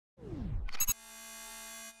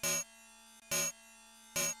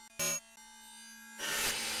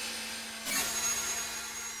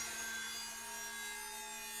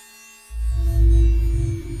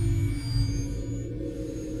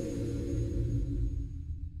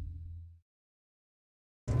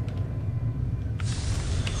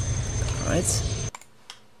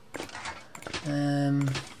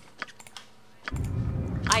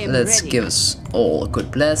Alright. Let's give us all a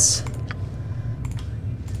good bless.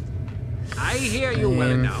 I hear you well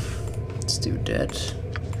enough. Let's do that.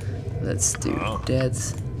 Let's do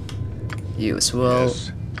that. You as well.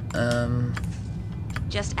 Yes.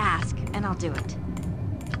 Just ask, and I'll do it.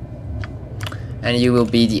 And you will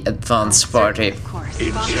be the advanced party. Of course.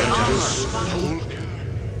 Is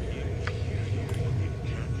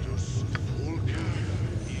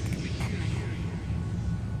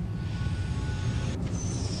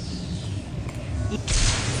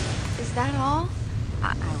that all?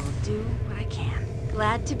 I will do what I can.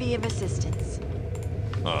 Glad to be of assistance.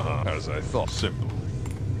 As I thought. Simple.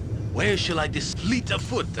 Where shall I fleet of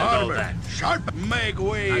foot and all that? Sharp, make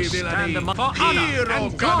way, I villainy. stand them up For honor hero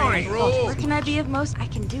and coming glory. through. Where can I be of most? I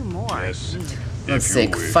can do more. Yes. Let's If you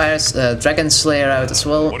take wish. Dragon Slayer out as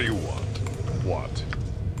well. What do you want? What?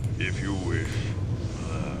 If you wish.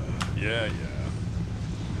 Yeah.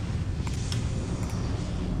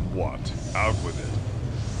 What? Out with it.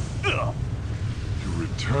 You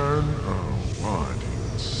return? Oh, why do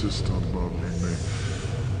you insist on bothering me?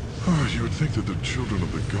 Oh, you would think that the children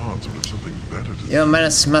of the gods would have something better to do. Your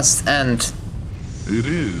menace must end. It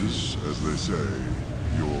is, as they say,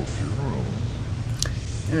 your funeral.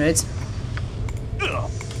 Alright.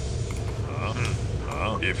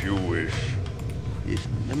 If you wish. If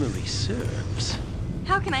memory serves.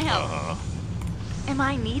 How can I help? Am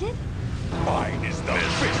I needed? Mine is the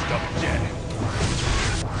fist of death.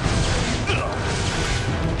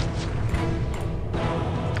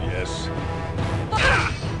 Yes.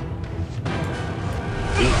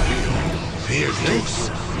 Fear this.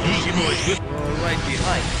 Easy boys. All right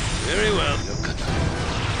behind. Very well.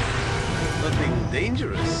 Nothing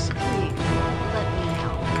dangerous. Please, let me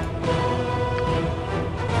help.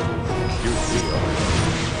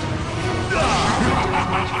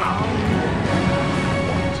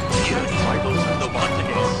 The wanted.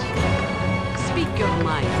 Speak your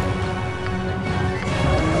mind.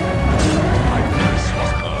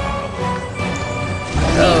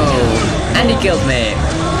 Oh, and he killed me.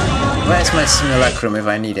 Where's my simulacrum if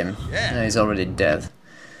I need him? No, he's already dead.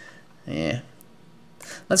 Yeah.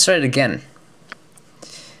 Let's try it again.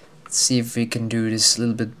 Let's see if we can do this a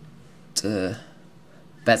little bit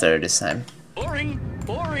better this time. Boring.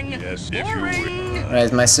 Yes, if you wish.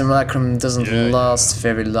 Right, my simulacrum doesn't Yeah. last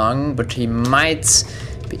very long, but he might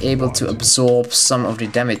be able to absorb some of the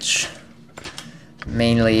damage.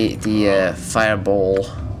 Mainly the fireball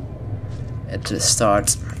at the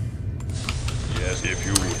start. Yes, if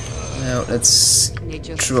you wish. Now let's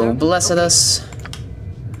throw bless at us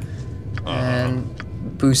and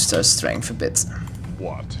boost our strength a bit.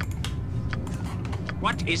 What?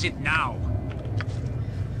 What is it now?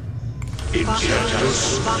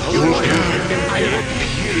 Injectus Fulca.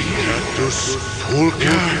 Injectus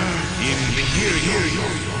Fulca.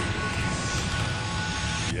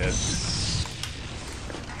 Yes.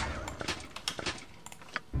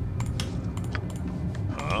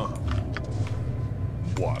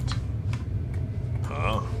 What?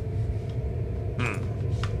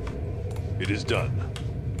 It is done.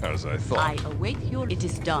 As I thought. I await your... It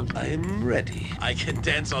is done. I'm ready. I can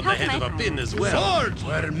dance on How the can head I of a pin as well. Swords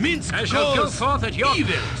where mince I shall go goes, forth at your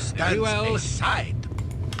evil Very stands well. aside.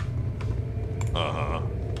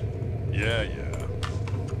 Yeah.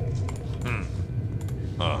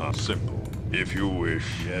 Simple. If you wish.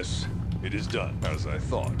 Yes, it is done. As I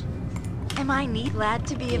thought. Am I glad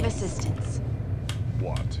to be of assistance?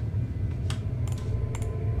 What?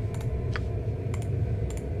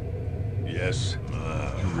 Yes.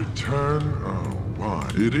 You return? Oh, why?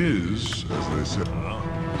 It is, as they say.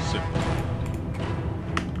 Simple.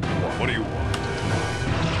 What do you want?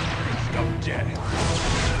 Stop dead.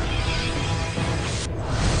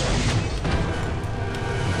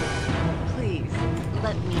 Please,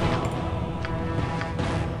 let me help.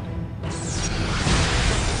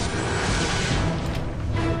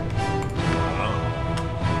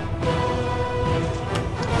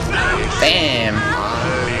 Bam!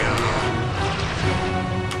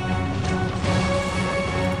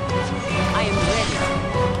 I am ready.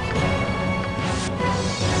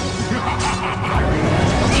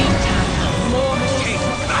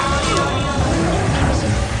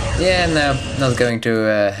 Yeah, no, not going to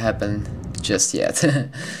happen just yet.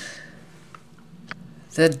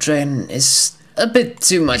 That dragon is a bit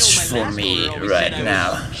too much for me right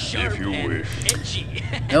now. If you wish.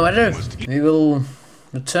 No matter, we will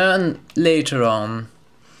return later on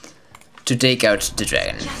to take out the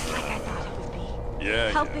dragon. Just like I thought it would be.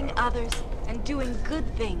 Yeah. Helping others and doing good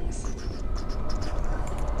things.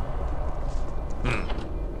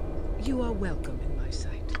 You are welcome in my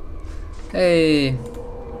sight. Hey,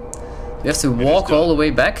 we have to walk all the way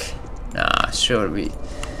back? Nah, sure we.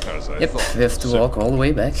 As I Yep, thought. we have to Simple. walk all the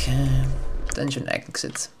way back. Dungeon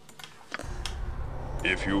exit.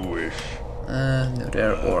 If you wish. No,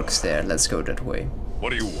 there are orcs there. Let's go that way. What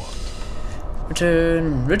do you want?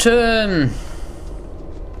 Return! Return!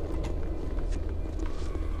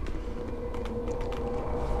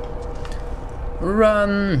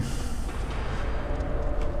 Run!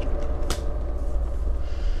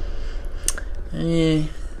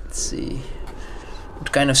 Let's see.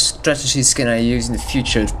 What kind of strategies can I use in the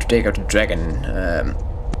future to take out the dragon?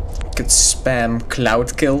 Could spam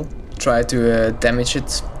cloud kill, try to damage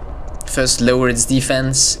it. First lower its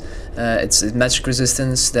defense, its magic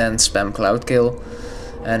resistance, then spam cloud kill,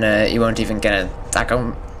 and he won't even get an attack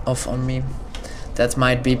off on me. That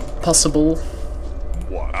might be possible.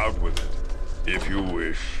 What? Out with it. If you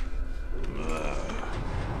wish.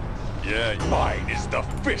 Yeah, mine is the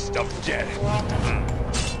fist of death.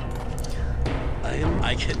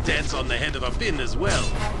 I can dance on the head of a pin as well.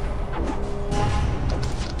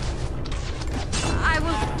 I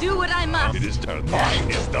will do what I must. It is done. Mine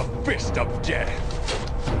is the fist of death.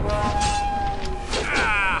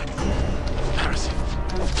 Ah! Embarrassing.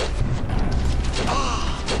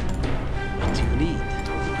 Ah! What do you need?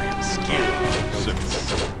 I am skilled.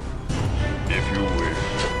 Simple. If you wish.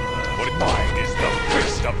 What? Mine is the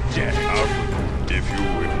fist of death. Out with it. If you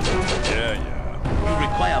wish. Yeah. You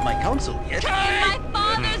require my counsel, yes? In my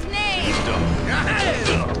father's name!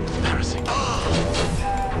 Embarrassing.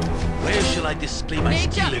 Where shall I display my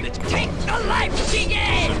skill in it? Take the life she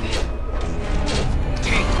gave!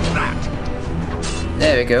 Take that!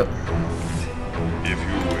 There we go. If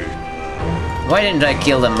you wish. Why didn't I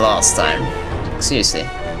kill them last time? Seriously.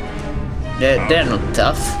 They're not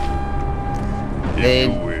tough. They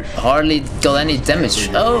If you wish. hardly got any damage.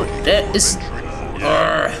 Oh, there is...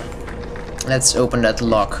 Urgh. Let's open that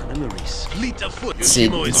lock. Memories. Fleet of foot. See,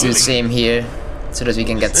 it's the same here, so that we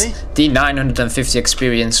can get the 950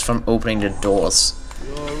 experience from opening the doors.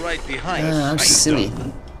 You're right behind. I'm silly.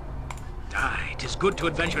 Aye, it is good to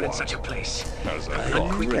adventure in such a place. As I Not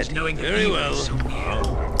thought. quick as knowing that Very evil well. is so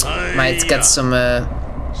near. Might get some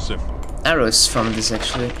Simple. arrows from this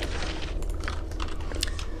actually.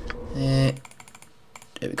 There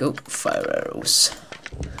we go. Fire arrows.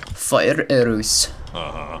 Fire arrows.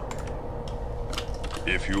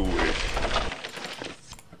 If you wish.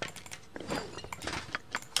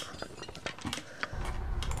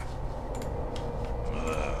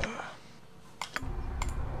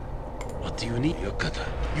 What do you need, Yokata?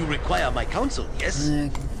 You require my counsel, yes?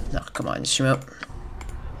 No, come on, Shimo.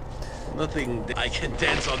 Nothing. I can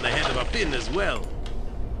dance on the head of a pin as well.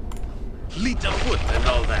 Fleet of foot and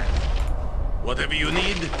all that. Whatever you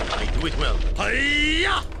need, I do it well.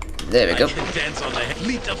 Hi-ya! There we go. I can dance on the head.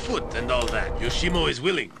 Fleet of foot and all that. Yoshimo is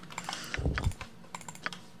willing.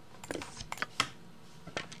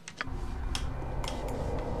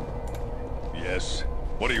 Yes.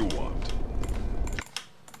 What do you want?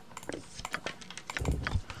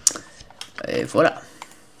 Et voilà.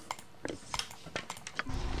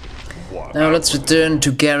 What? Now let's return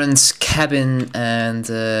to Garen's cabin and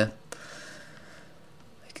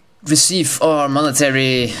receive our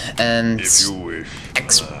monetary and If you wish.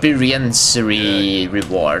 experiencery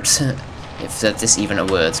reward, if that is even a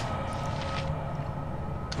word.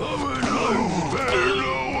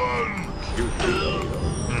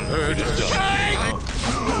 It is done.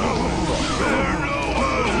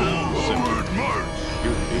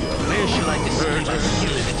 Where shall I display my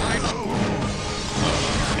skill in it?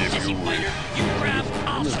 If you wish.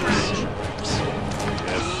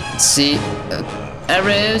 Let's see.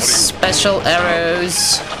 Arrows, special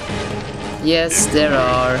arrows. Yes, there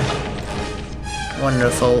are.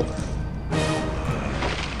 Wonderful.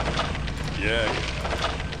 Yeah.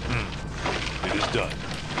 It is done.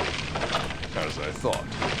 As I thought.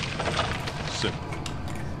 Simple.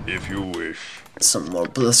 If you wish. Some more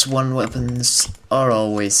 +1 weapons are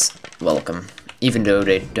always welcome, even though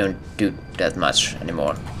they don't do that much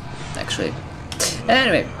anymore, actually.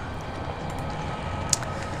 Anyway,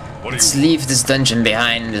 What do let's you leave this dungeon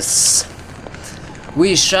behind us.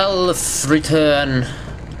 We shall return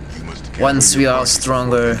once we are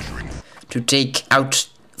stronger to take out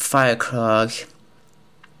Firecrog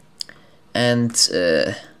and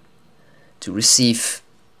to receive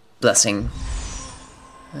blessing.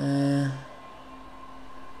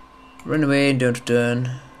 Run away, don't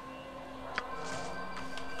return.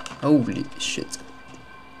 Holy shit.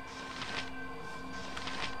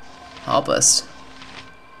 Help us.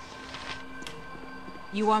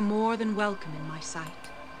 You are more than welcome in my sight.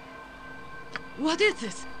 What is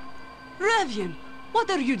this? Revian, what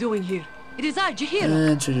are you doing here? It is I,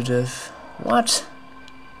 Jahira. To the death. What?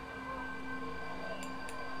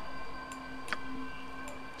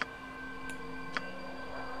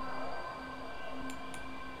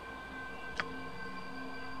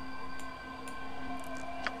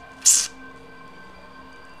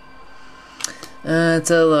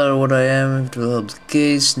 Tell her what I am, it will help the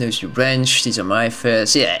case. Knows you wench, these are my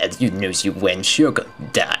affairs. Yeah, you knows you wench, you're gonna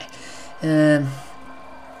die.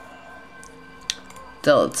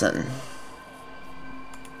 Dalton.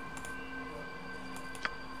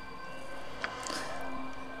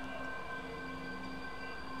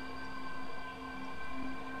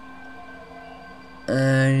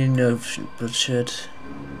 You know, bullshit.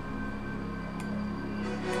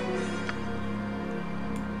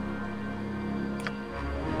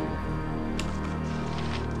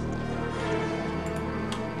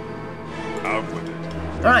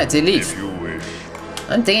 Alright, they leave. If you wish.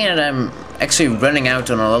 I'm thinking that I'm actually running out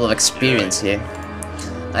on a lot of experience here.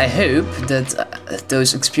 I hope that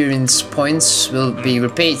those experience points will be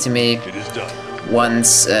repaid to me It is done.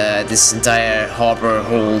 once this entire harbor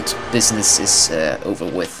hold business is over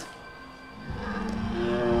with.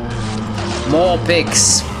 More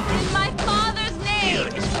pigs. In my father's name! Here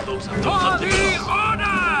is close up. Don't come to me.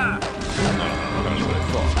 Order! As I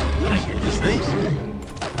thought. I hear his name.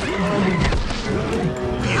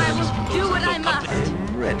 I will do what I must.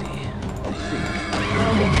 Ready.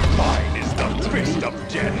 Mine is the fist of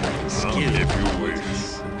death. Skill if you wish.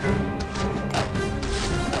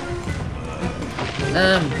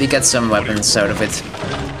 We get some weapons out of it.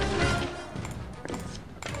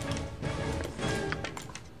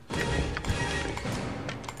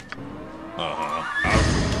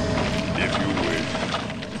 If you wish.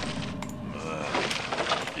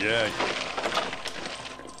 Yeah.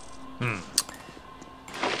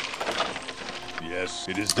 Yes,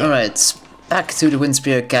 it is done. Alright, back to the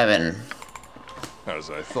Windspear cabin. As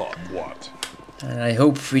I thought. What? And I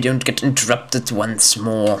hope we don't get interrupted once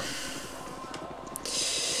more.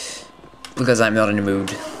 Because I'm not in the mood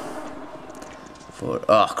for...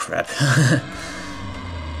 oh crap.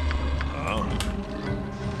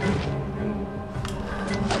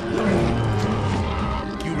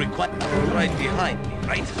 You require right behind me,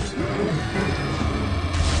 right?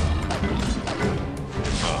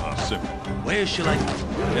 Simple. Where shall I?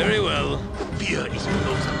 Very well. Fear is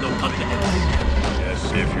close and no confidence.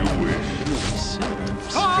 Yes, if you wish.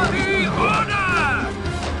 Sorry, order!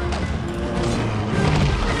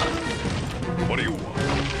 What do you want?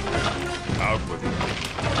 Out with it.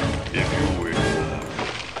 If you wish.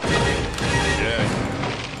 Yeah.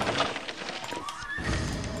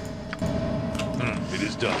 It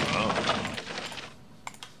is done, huh?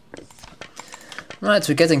 Right,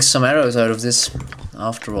 we're getting some arrows out of this,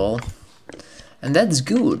 after all. And that's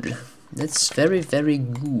good. That's very, very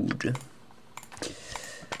good.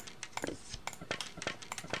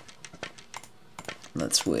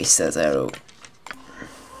 Let's waste that arrow.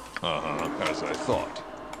 As I thought.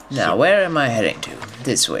 Now, where am I heading to?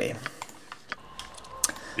 This way.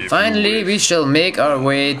 If Finally, you we wish. shall make our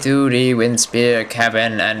way to the Windspear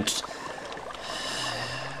cabin and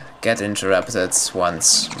get interrupted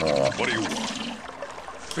once more. What do you want?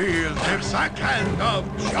 Feel this hand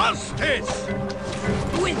of justice!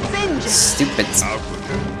 With vengeance! Stupid Out with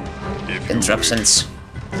it. If you interruptions.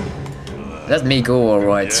 Let me go,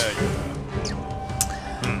 alright. wish.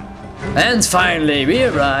 And finally, we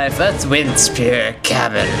arrive at Windspear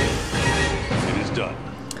cabin. It is done.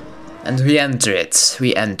 And we enter it.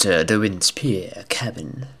 We enter the Windspear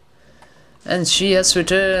cabin. And she has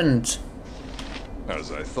returned. As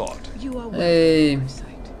I thought. You are welcome Hey. in my sight.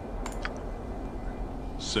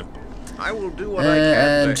 Simple. I will do what I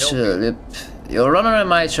can And to help you. yep. Your honor and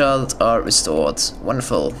my child are restored.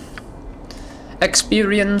 Wonderful.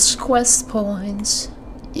 Experience quest points.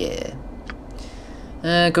 Yeah.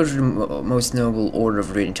 Go to the most noble order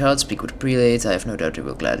of reading child. Speak with the prelate. I have no doubt they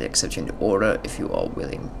will gladly accept you in the order if you are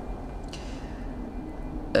willing.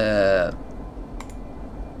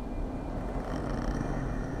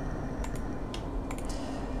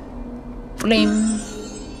 Flame.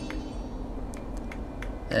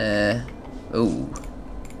 Oh.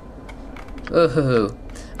 Oh.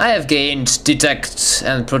 I have gained detect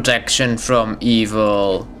and protection from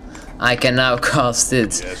evil. I can now cast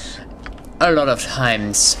it Yes. a lot of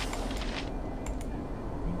times.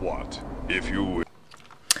 What? If you wish.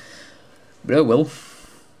 Oh well.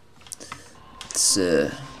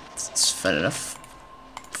 It's fair enough.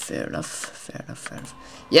 Fair enough. Fair enough. Fair enough.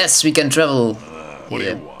 Yes, we can travel. What do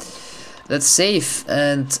here. you want? Let's save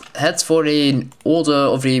and head for the order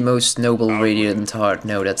of the most noble radiant heart.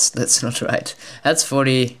 No, that's not right. Head for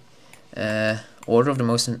the Order of the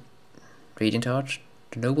Most Radiant Heart,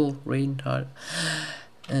 the Noble Radiant Heart.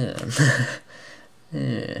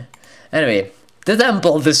 Anyway, the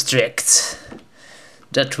Temple District.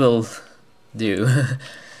 That will do.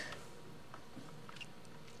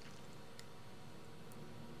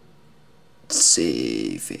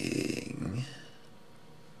 Saving.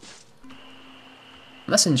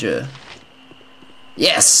 Messenger.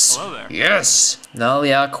 Yes! Hello there. Yes!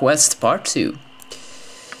 Nalia Quest Part 2.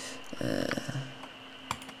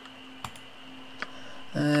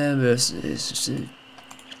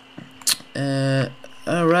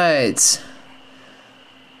 Alright.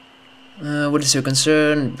 What is your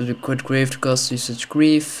concern? It would be quite grave to cause you such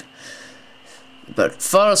grief. But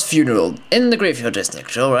Farah's funeral in the graveyard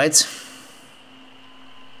district, alright.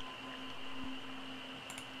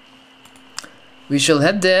 We shall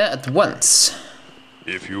head there at once.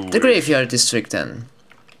 If you The graveyard district then.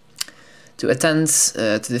 To attend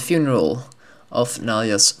to the funeral of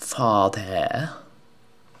Nalia's father.